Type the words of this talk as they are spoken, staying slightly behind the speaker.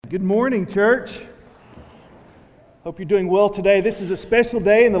Good morning, church. Hope you're doing well today. This is a special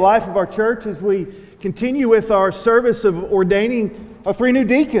day in the life of our church as we continue with our service of ordaining our three new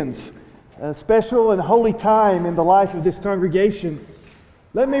deacons. A special and holy time in the life of this congregation.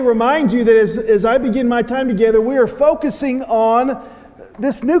 Let me remind you that as I begin my time together, we are focusing on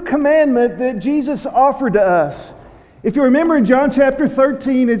this new commandment that Jesus offered to us. If you remember in John chapter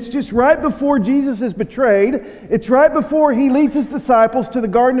 13, it's just right before Jesus is betrayed. It's right before He leads His disciples to the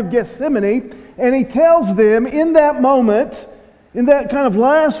Garden of Gethsemane. And He tells them in that moment, in that kind of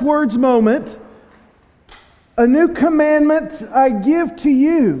last words moment, a new commandment I give to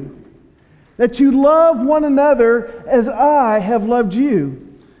you, that you love one another as I have loved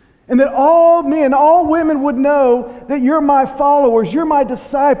you. And that all men, all women would know that you're my followers, you're my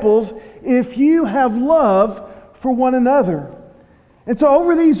disciples, if you have love for one another. And so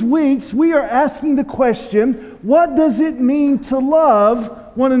over these weeks, we are asking the question, what does it mean to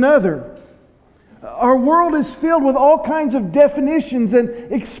love one another? Our world is filled with all kinds of definitions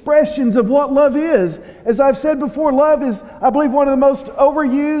and expressions of what love is. As I've said before, love is, I believe, one of the most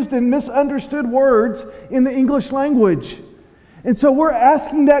overused and misunderstood words in the English language. And so we're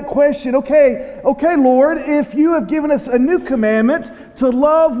asking that question, okay, Lord, if you have given us a new commandment to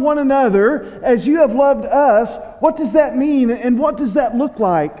love one another as you have loved us, what does that mean and what does that look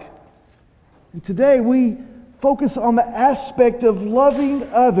like? And today we focus on the aspect of loving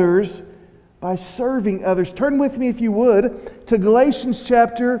others by serving others. Turn with me, if you would, to Galatians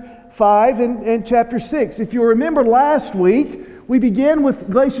chapter 5 and chapter 6. If you remember last week, we began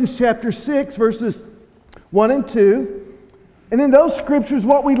with Galatians chapter 6, verses 1 and 2. And in those scriptures,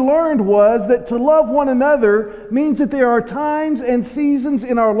 what we learned was that to love one another means that there are times and seasons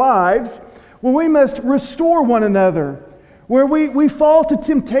in our lives when we must restore one another, where we fall to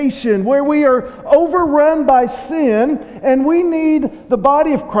temptation, where we are overrun by sin, and we need the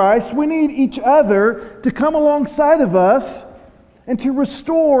body of Christ, we need each other to come alongside of us and to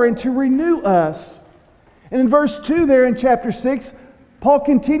restore and to renew us. And in verse 2 there in chapter 6, Paul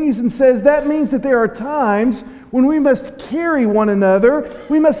continues and says that means that there are times when we must carry one another,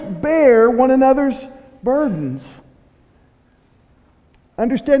 we must bear one another's burdens.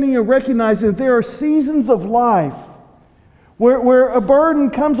 Understanding and recognizing that there are seasons of life where a burden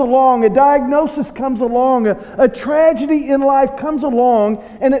comes along, a diagnosis comes along, a tragedy in life comes along,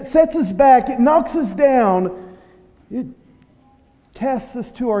 and it sets us back, it knocks us down, it casts us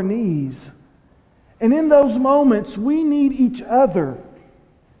to our knees. And in those moments, we need each other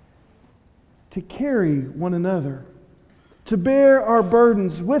to carry one another, to bear our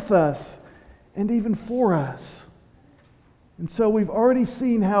burdens with us and even for us. And so we've already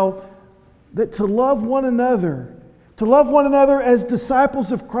seen how that to love one another as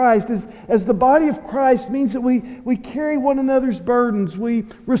disciples of Christ, as the body of Christ, means that we carry one another's burdens, we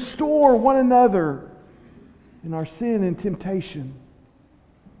restore one another in our sin and temptation.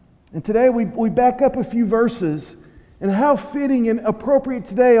 And today we back up a few verses. And how fitting and appropriate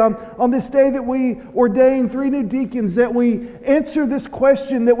today on this day that we ordain three new deacons, that we answer this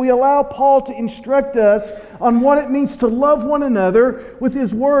question, that we allow Paul to instruct us on what it means to love one another with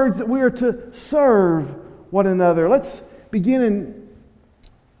his words that we are to serve one another. Let's begin in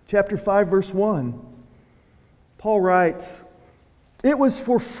chapter 5, verse 1. Paul writes, "It was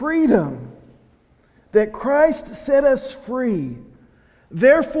for freedom that Christ set us free.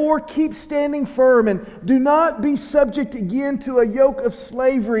 Therefore, keep standing firm and do not be subject again to a yoke of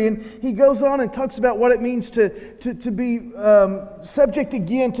slavery." And he goes on and talks about what it means to be subject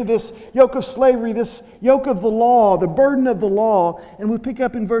again to this yoke of slavery, this yoke of the law, the burden of the law. And we pick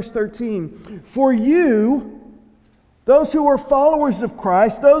up in verse 13. "For you, those who are followers of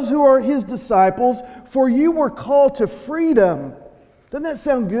Christ, those who are His disciples, for you were called to freedom." Doesn't that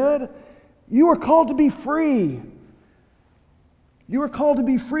sound good? You are called to be free. You are called to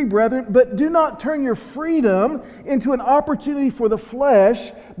be free, brethren, but do not turn your freedom into an opportunity for the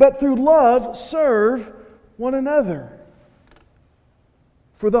flesh, but through love serve one another.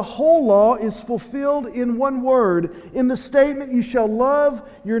 For the whole law is fulfilled in one word, in the statement, "You shall love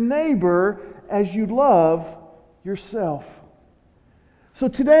your neighbor as you love yourself." So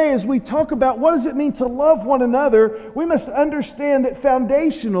today, as we talk about what does it mean to love one another, we must understand that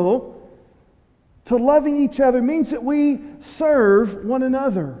foundational to loving each other means that we serve one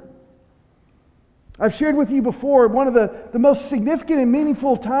another. I've shared with you before, one of the most significant and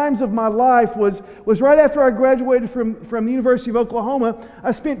meaningful times of my life was right after I graduated from the University of Oklahoma.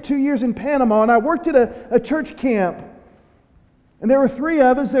 I spent 2 years in Panama, and I worked at a church camp. And there were three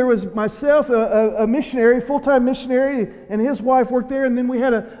of us. There was myself, a missionary, full-time missionary, and his wife worked there. And then we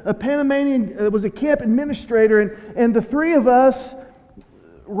had a Panamanian, was a camp administrator. And the three of us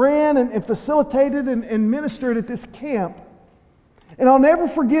ran and facilitated and ministered at this camp. And I'll never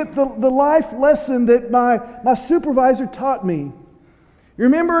forget the life lesson that my supervisor taught me. You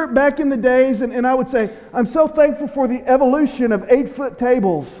remember back in the days, and I would say, I'm so thankful for the evolution of 8-foot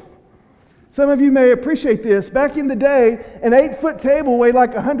tables. Some of you may appreciate this. Back in the day, an 8-foot table weighed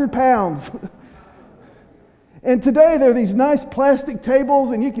like 100 pounds. And today there are these nice plastic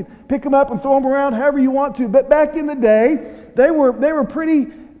tables, and you can pick them up and throw them around however you want to. But back in the day, they were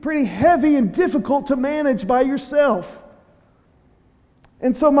pretty heavy and difficult to manage by yourself.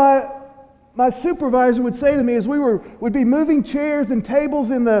 And so my supervisor would say to me as would be moving chairs and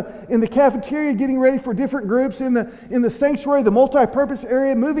tables in the cafeteria, getting ready for different groups, in the sanctuary, the multi-purpose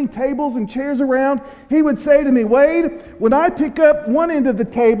area, moving tables and chairs around, he would say to me, Wade, when I pick up one end of the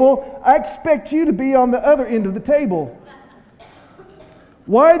table, I expect you to be on the other end of the table.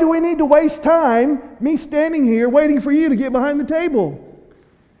 Why do we need to waste time, me standing here, waiting for you to get behind the table?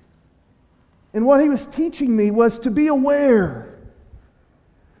 And what he was teaching me was to be aware.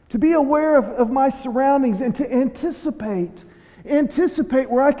 To be aware of my surroundings and to anticipate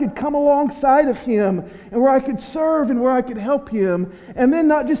where I could come alongside of him and where I could serve and where I could help him. And then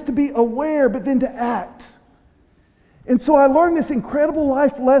not just to be aware, but then to act. And so I learned this incredible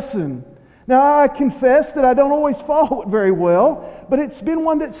life lesson. Now I confess that I don't always follow it very well, but it's been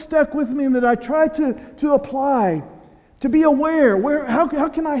one that stuck with me and that I try to apply. To be aware, how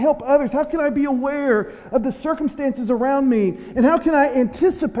can I help others? How can I be aware of the circumstances around me? And how can I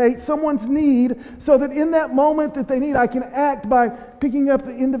anticipate someone's need so that in that moment that they need, I can act by picking up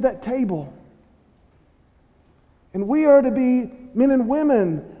the end of that table? And we are to be men and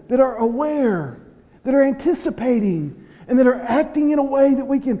women that are aware, that are anticipating, and that are acting in a way that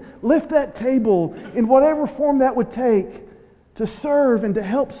we can lift that table in whatever form that would take to serve and to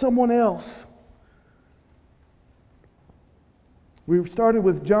help someone else. We started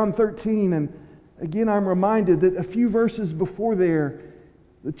with John 13, and again I'm reminded that a few verses before there,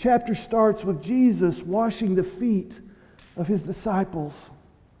 the chapter starts with Jesus washing the feet of his disciples.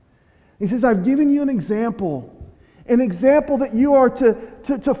 He says, I've given you an example that you are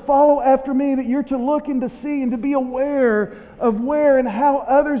to follow after me, that you're to look and to see and to be aware of where and how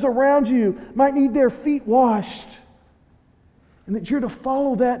others around you might need their feet washed, and that you're to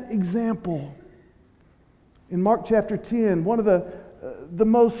follow that example. In Mark chapter 10, one of the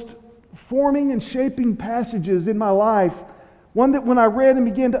most forming and shaping passages in my life, one that when I read and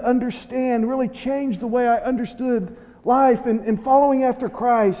began to understand really changed the way I understood life and following after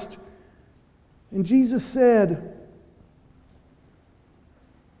Christ. And Jesus said,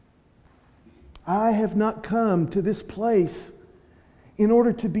 I have not come to this place in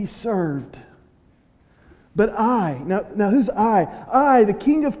order to be served. But I, now who's I? I, the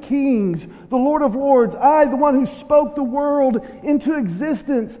King of Kings, the Lord of Lords, I, the one who spoke the world into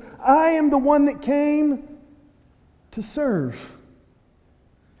existence. I am the one that came to serve.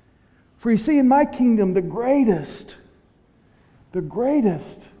 For you see, in my kingdom, the greatest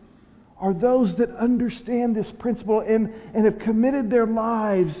are those that understand this principle and have committed their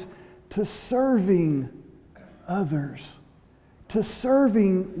lives to serving others, to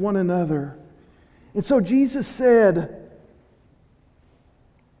serving one another. And so Jesus said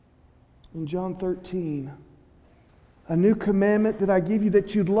in John 13, a new commandment that I give you,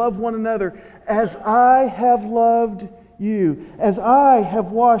 that you'd love one another as I have loved you, as I have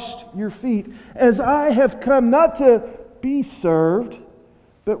washed your feet, as I have come not to be served,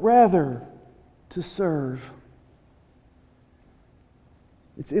 but rather to serve.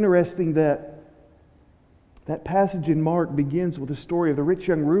 It's interesting that passage in Mark begins with the story of the rich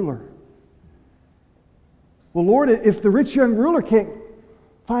young ruler. Well, Lord, if the rich young ruler can't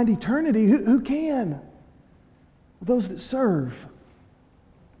find eternity, who can? Those that serve.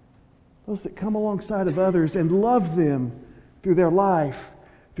 Those that come alongside of others and love them through their life,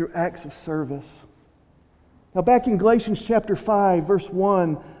 through acts of service. Now, back in Galatians chapter 5, verse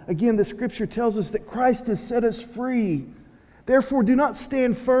 1, again, the Scripture tells us that Christ has set us free. Therefore, do not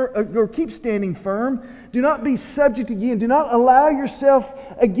stand firm, or keep standing firm. Do not be subject again. Do not allow yourself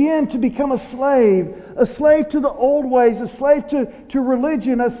again to become a slave to the old ways, a slave to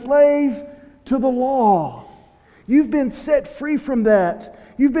religion, a slave to the law. You've been set free from that.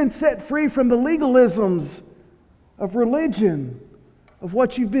 You've been set free from the legalisms of religion, of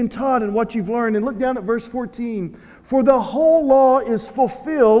what you've been taught and what you've learned. And look down at verse 14. For the whole law is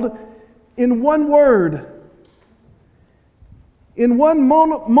fulfilled in one word. In one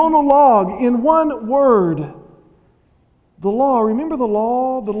monologue, in one word. The law, remember the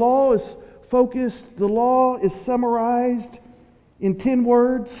law? The law is focused, the law is summarized in 10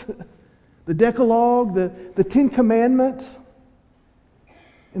 words. The Decalogue, the 10 Commandments.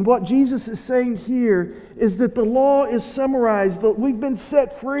 And what Jesus is saying here is that the law is summarized, that we've been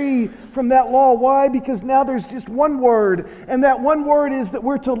set free from that law. Why? Because now there's just one word, and that one word is that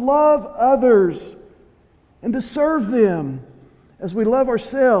we're to love others and to serve them as we love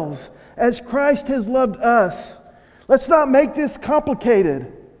ourselves, as Christ has loved us. Let's not make this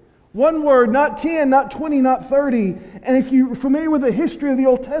complicated. One word, not 10, not 20, not 30. And if you're familiar with the history of the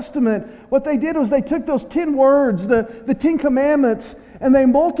Old Testament, what they did was they took those 10 words, the 10 commandments, and they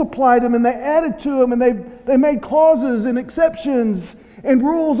multiplied them and they added to them and they made clauses and exceptions and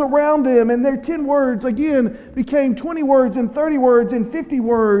rules around them. And their 10 words, again, became 20 words and 30 words and 50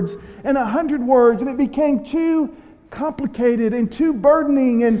 words and 100 words. And it became too complicated and too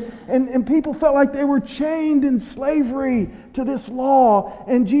burdening. And people felt like they were chained in slavery to this law.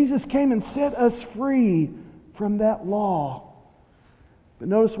 And Jesus came and set us free from that law. But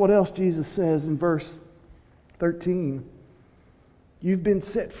notice what else Jesus says in verse 13. You've been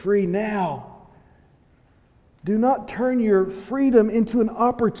set free now. Do not turn your freedom into an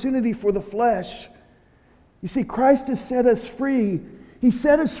opportunity for the flesh. You see, Christ has set us free. He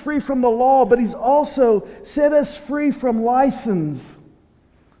set us free from the law, but He's also set us free from license.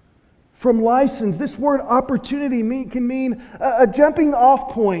 From license. This word opportunity can mean a jumping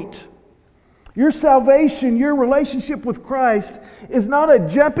off point. Your salvation, your relationship with Christ is not a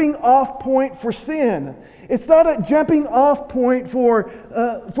jumping off point for sin. It's not a jumping off point for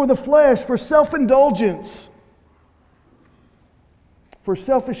the flesh, for self-indulgence, for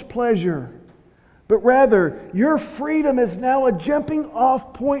selfish pleasure. But rather, your freedom is now a jumping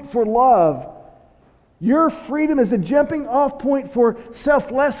off point for love. Your freedom is a jumping off point for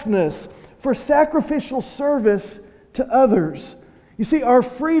selflessness, for sacrificial service to others. You see, our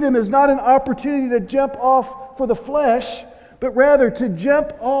freedom is not an opportunity to jump off for the flesh, but rather to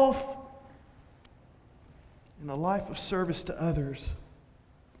jump off in a life of service to others.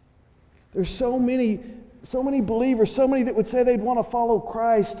 There's so many believers, so many that would say they'd want to follow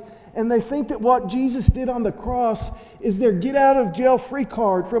Christ, and they think that what Jesus did on the cross is their get out of jail free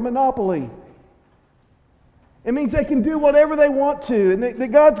card for Monopoly. It means they can do whatever they want to, and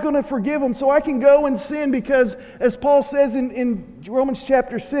that God's going to forgive them, so I can go and sin because, as Paul says in Romans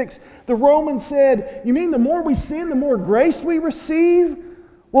chapter 6, the Romans said, you mean the more we sin, the more grace we receive?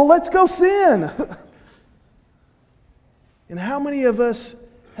 Well, let's go sin. And how many of us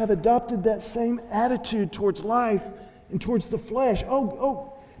have adopted that same attitude towards life and towards the flesh?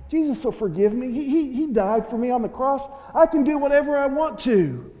 Oh, Jesus will forgive me. He died for me on the cross. I can do whatever I want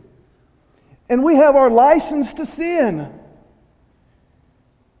to. And we have our license to sin.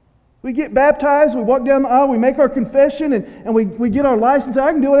 We get baptized, we walk down the aisle, we make our confession, and we get our license.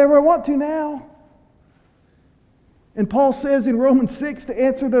 I can do whatever I want to now. And Paul says in Romans 6 to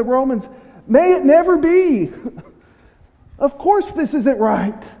answer the Romans, may it never be. Of course this isn't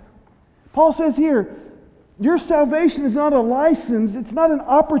right. Paul says here, your salvation is not a license, it's not an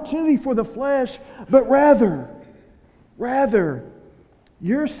opportunity for the flesh, but rather,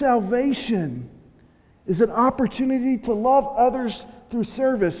 your salvation is an opportunity to love others through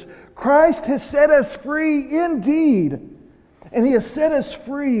service. Christ has set us free indeed, and He has set us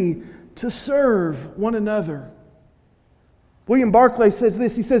free to serve one another. William Barclay says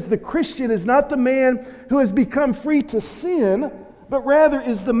this, he says, the Christian is not the man who has become free to sin, but rather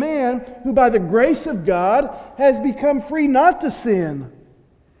is the man who by the grace of God has become free not to sin.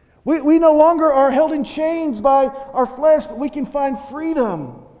 We no longer are held in chains by our flesh, but we can find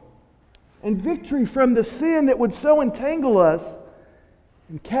freedom and victory from the sin that would so entangle us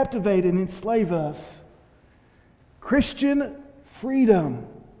and captivate and enslave us. Christian freedom.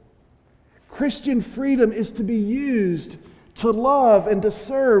 Christian freedom is to be used to love and to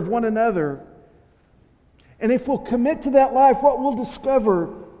serve one another. And if we'll commit to that life, what we'll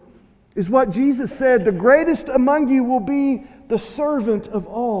discover is what Jesus said, the greatest among you will be the servant of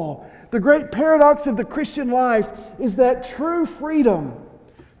all. The great paradox of the Christian life is that true freedom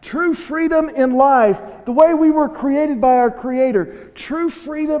in life, the way we were created by our Creator, true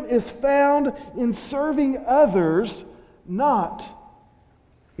freedom is found in serving others, not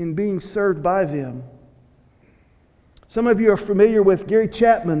in being served by them. Some of you are familiar with Gary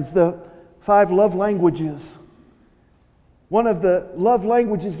Chapman's The 5 Love Languages. One of the love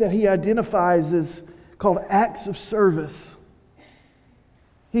languages that he identifies is called acts of service.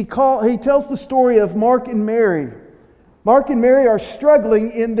 He tells the story of Mark and Mary. Mark and Mary are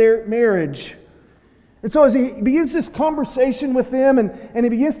struggling in their marriage. And so as he begins this conversation with them and he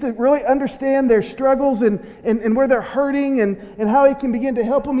begins to really understand their struggles and where they're hurting and how he can begin to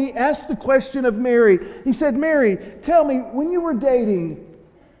help them, he asks the question of Mary. He said, Mary, tell me, when you were dating,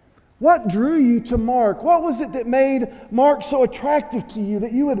 What drew you to Mark? What was it that made Mark so attractive to you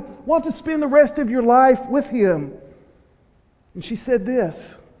that you would want to spend the rest of your life with him? And she said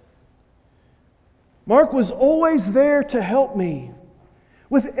this: Mark was always there to help me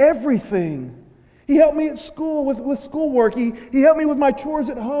with everything. He helped me at school with schoolwork. He helped me with my chores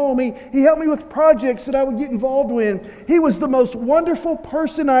at home. He helped me with projects that I would get involved in. He was the most wonderful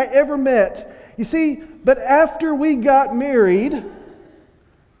person I ever met. You see, but after we got married,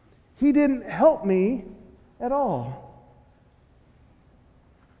 he didn't help me at all.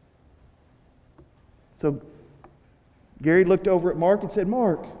 So Gary looked over at Mark and said,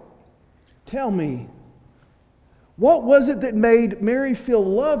 Mark, tell me, what was it that made Mary feel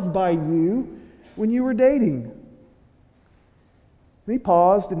loved by you when you were dating? And he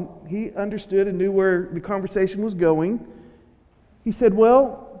paused and he understood and knew where the conversation was going. He said,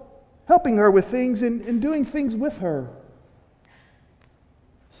 well, helping her with things and doing things with her.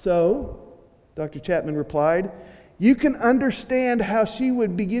 So, Dr. Chapman replied, you can understand how she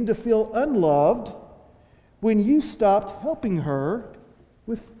would begin to feel unloved when you stopped helping her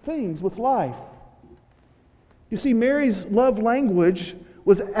with things, with life. You see, Mary's love language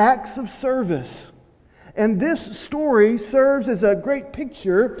was acts of service. And this story serves as a great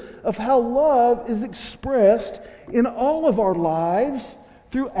picture of how love is expressed in all of our lives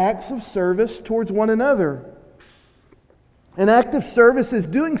through acts of service towards one another. An act of service is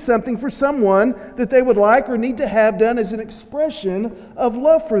doing something for someone that they would like or need to have done as an expression of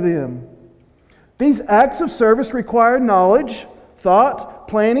love for them. These acts of service require knowledge, thought,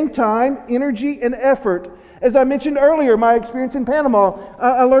 planning, time, energy, and effort. As I mentioned earlier, my experience in Panama,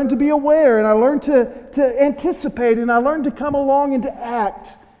 I learned to be aware, and I learned to anticipate, and I learned to come along and to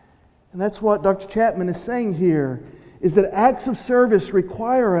act. And that's what Dr. Chapman is saying here, is that acts of service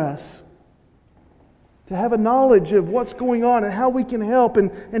require us to have a knowledge of what's going on and how we can help,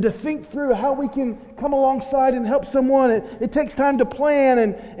 and to think through how we can come alongside and help someone. It takes time to plan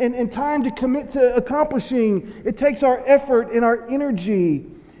and time to commit to accomplishing. It takes our effort and our energy.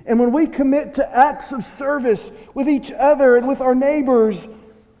 And when we commit to acts of service with each other and with our neighbors,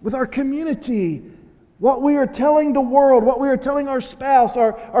 with our community, what we are telling the world, what we are telling our spouse,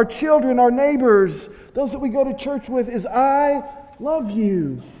 our children, our neighbors, those that we go to church with, is I love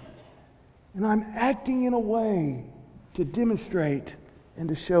you. And I'm acting in a way to demonstrate and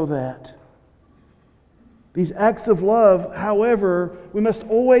to show that. These acts of love, however, we must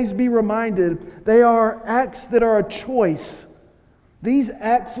always be reminded, they are acts that are a choice. These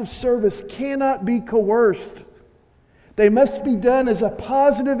acts of service cannot be coerced. They must be done as a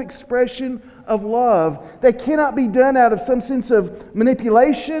positive expression of love. They cannot be done out of some sense of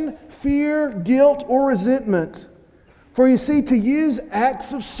manipulation, fear, guilt, or resentment. For you see, to use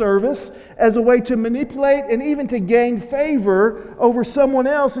acts of service as a way to manipulate and even to gain favor over someone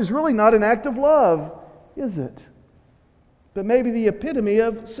else is really not an act of love, is it? But maybe the epitome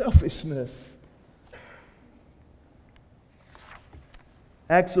of selfishness.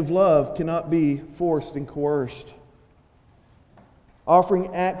 Acts of love cannot be forced and coerced.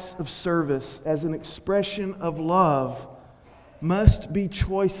 Offering acts of service as an expression of love must be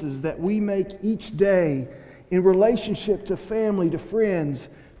choices that we make each day in relationship to family, to friends,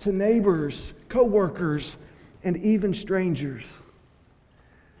 to neighbors, co-workers, and even strangers.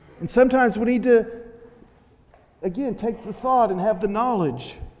 And sometimes we need to, again, take the thought and have the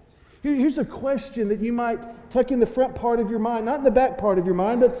knowledge. Here's a question that you might tuck in the front part of your mind, not in the back part of your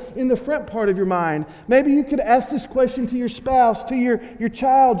mind, but in the front part of your mind. Maybe you could ask this question to your spouse, to your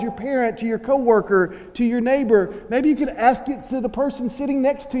child, your parent, to your coworker, to your neighbor. Maybe you could ask it to the person sitting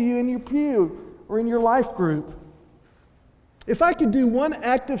next to you in your pew or in your life group. If I could do one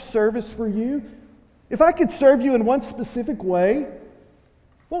act of service for you, if I could serve you in one specific way,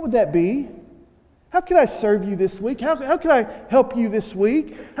 what would that be? How can I serve you this week? How can I help you this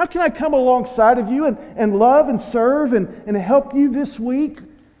week? How can I come alongside of you and love and serve and help you this week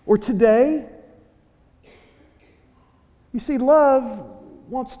or today? You see, love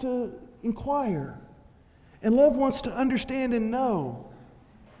wants to inquire, and love wants to understand and know.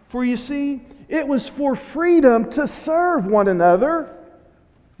 For you see, it was for freedom to serve one another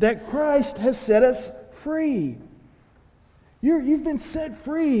that Christ has set us free. You've been set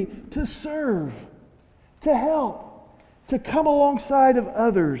free to serve, to help, to come alongside of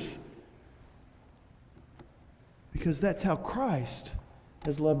others. Because that's how Christ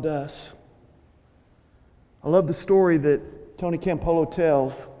has loved us. I love the story that Tony Campolo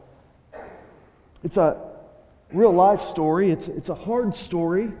tells. It's a real life story. It's a hard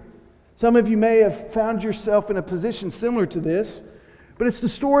story. Some of you may have found yourself in a position similar to this, but it's the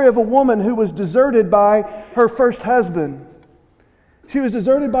story of a woman who was deserted by her first husband. She was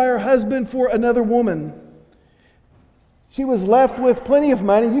deserted by her husband for another woman. She was left with plenty of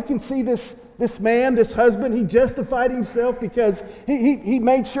money. You can see this man, this husband, he justified himself because he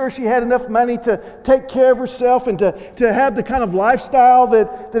made sure she had enough money to take care of herself and to have the kind of lifestyle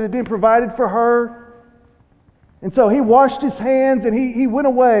that had been provided for her. And so he washed his hands and he went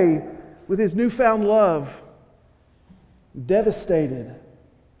away with his newfound love. Devastated,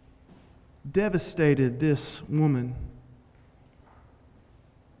 this woman.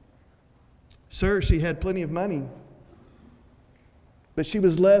 Sure, she had plenty of money, but she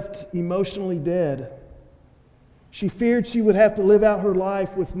was left emotionally dead. She feared she would have to live out her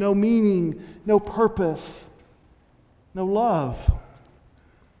life with no meaning, no purpose, no love.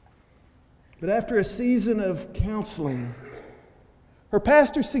 But after a season of counseling, her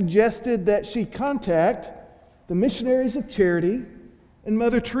pastor suggested that she contact the Missionaries of Charity and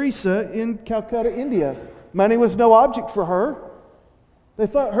Mother Teresa in Calcutta, India. Money was no object for her. They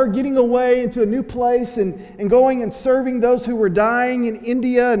thought her getting away into a new place and going and serving those who were dying in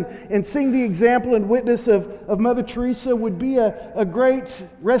India and seeing the example and witness of Mother Teresa would be a great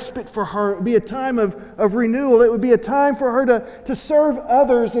respite for her. It would be a time of renewal. It would be a time for her to serve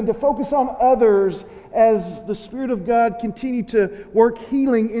others and to focus on others as the Spirit of God continued to work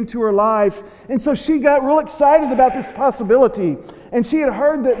healing into her life. And so she got real excited about this possibility. And she had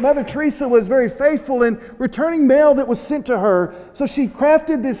heard that Mother Teresa was very faithful in returning mail that was sent to her. So she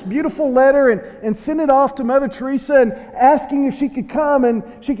crafted this beautiful letter and sent it off to Mother Teresa and asking if she could come and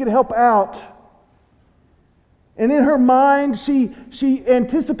she could help out. And in her mind, she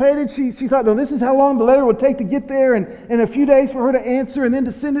anticipated, she thought, no, this is how long the letter would take to get there and a few days for her to answer and then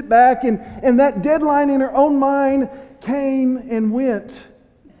to send it back. And that deadline in her own mind came and went.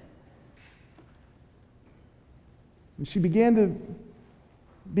 And she began to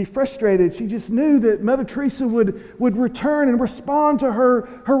be frustrated. She just knew that Mother Teresa would return and respond to her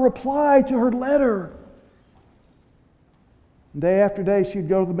reply to her letter. Day after day, she'd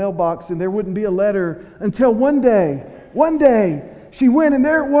go to the mailbox and there wouldn't be a letter until one day, she went and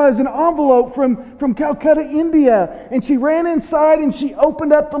there it was, an envelope from Calcutta, India. And she ran inside and she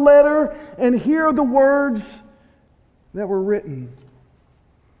opened up the letter, and here are the words that were written.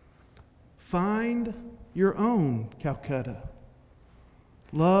 Find your own Calcutta.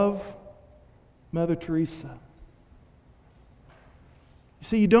 Love, Mother Teresa. You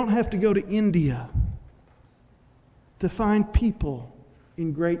see, you don't have to go to India to find people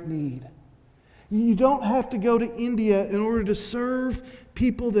in great need. You don't have to go to India in order to serve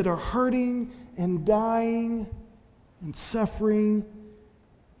people that are hurting and dying and suffering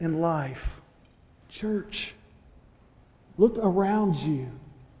in life. Church, look around you.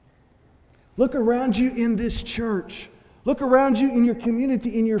 Look around you in this church. Look around you in your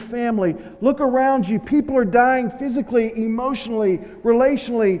community, in your family. Look around you. People are dying physically, emotionally,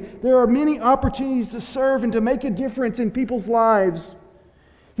 relationally. There are many opportunities to serve and to make a difference in people's lives.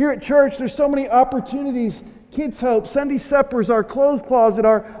 Here at church, there's so many opportunities. Kids Hope, Sunday suppers, our clothes closet,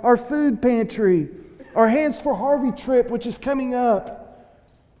 our food pantry, our Hands for Harvey trip, which is coming up.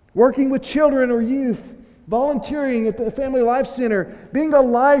 Working with children or youth, volunteering at the Family Life Center, being a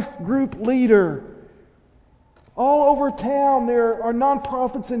life group leader. All over town, there are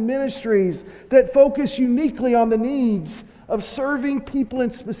nonprofits and ministries that focus uniquely on the needs of serving people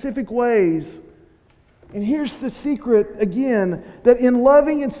in specific ways. And here's the secret again, that in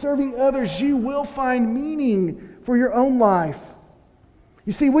loving and serving others, you will find meaning for your own life.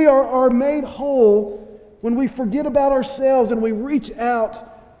 You see, we are made whole when we forget about ourselves and we reach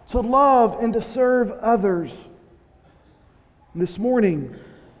out to love and to serve others. This morning,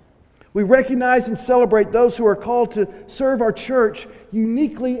 we recognize and celebrate those who are called to serve our church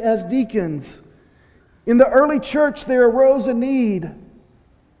uniquely as deacons. In the early church, there arose a need.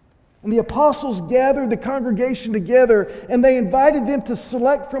 And the apostles gathered the congregation together and they invited them to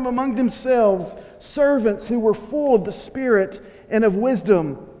select from among themselves servants who were full of the Spirit and of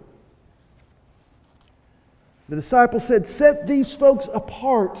wisdom. The disciples said, "Set these folks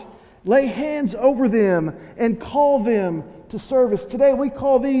apart, lay hands over them, and call them to service." Today we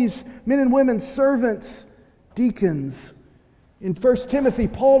call these men and women servants, deacons. In 1 Timothy,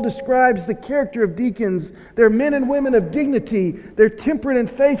 Paul describes the character of deacons. They're men and women of dignity. They're temperate and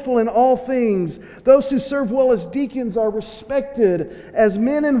faithful in all things. Those who serve well as deacons are respected as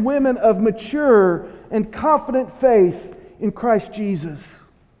men and women of mature and confident faith in Christ Jesus.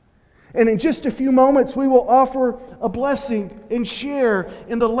 And in just a few moments, we will offer a blessing and share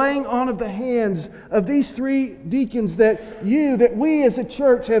in the laying on of the hands of these three deacons that we as a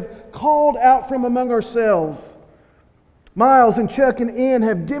church have called out from among ourselves. Miles and Chuck and Ann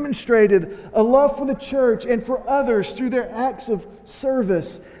have demonstrated a love for the church and for others through their acts of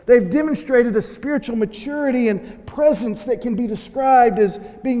service. They've demonstrated a spiritual maturity and presence that can be described as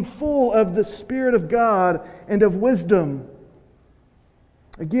being full of the Spirit of God and of wisdom.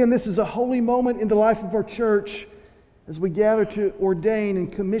 Again, this is a holy moment in the life of our church as we gather to ordain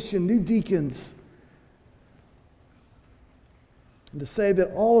and commission new deacons. And to say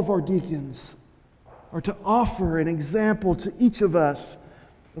that all of our deacons are to offer an example to each of us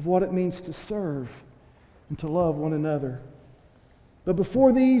of what it means to serve and to love one another. But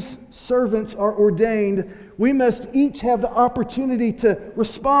before these servants are ordained, we must each have the opportunity to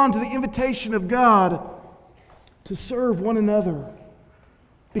respond to the invitation of God to serve one another.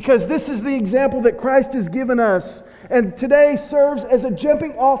 Because this is the example that Christ has given us, and today serves as a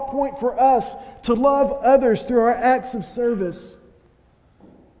jumping off point for us to love others through our acts of service.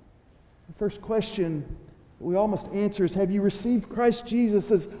 The first question we all must answer is, have you received Christ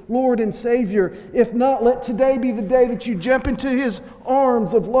Jesus as Lord and Savior? If not, let today be the day that you jump into His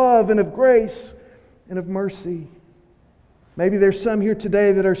arms of love and of grace and of mercy. Maybe there's some here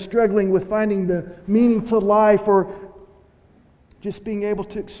today that are struggling with finding the meaning to life or just being able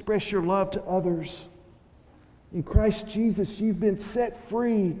to express your love to others. In Christ Jesus, you've been set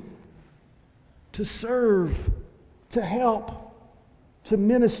free to serve, to help, to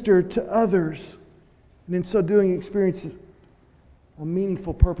minister to others, and in so doing, experience a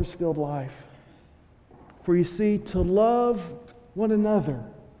meaningful, purpose-filled life. For you see, to love one another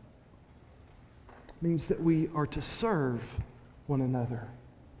means that we are to serve one another.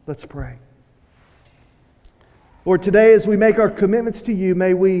 Let's pray. Lord, today as we make our commitments to You,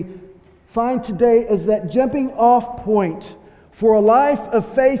 may we find today as that jumping off point for a life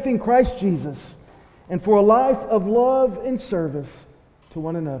of faith in Christ Jesus and for a life of love and service to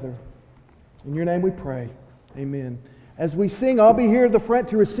one another. In Your name we pray. Amen. As we sing, I'll be here at the front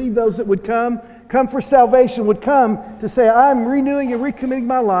to receive those that would come for salvation, would come to say, I'm renewing and recommitting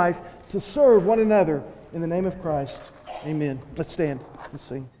my life to serve one another in the name of Christ. Amen. Let's stand. Let's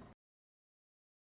sing.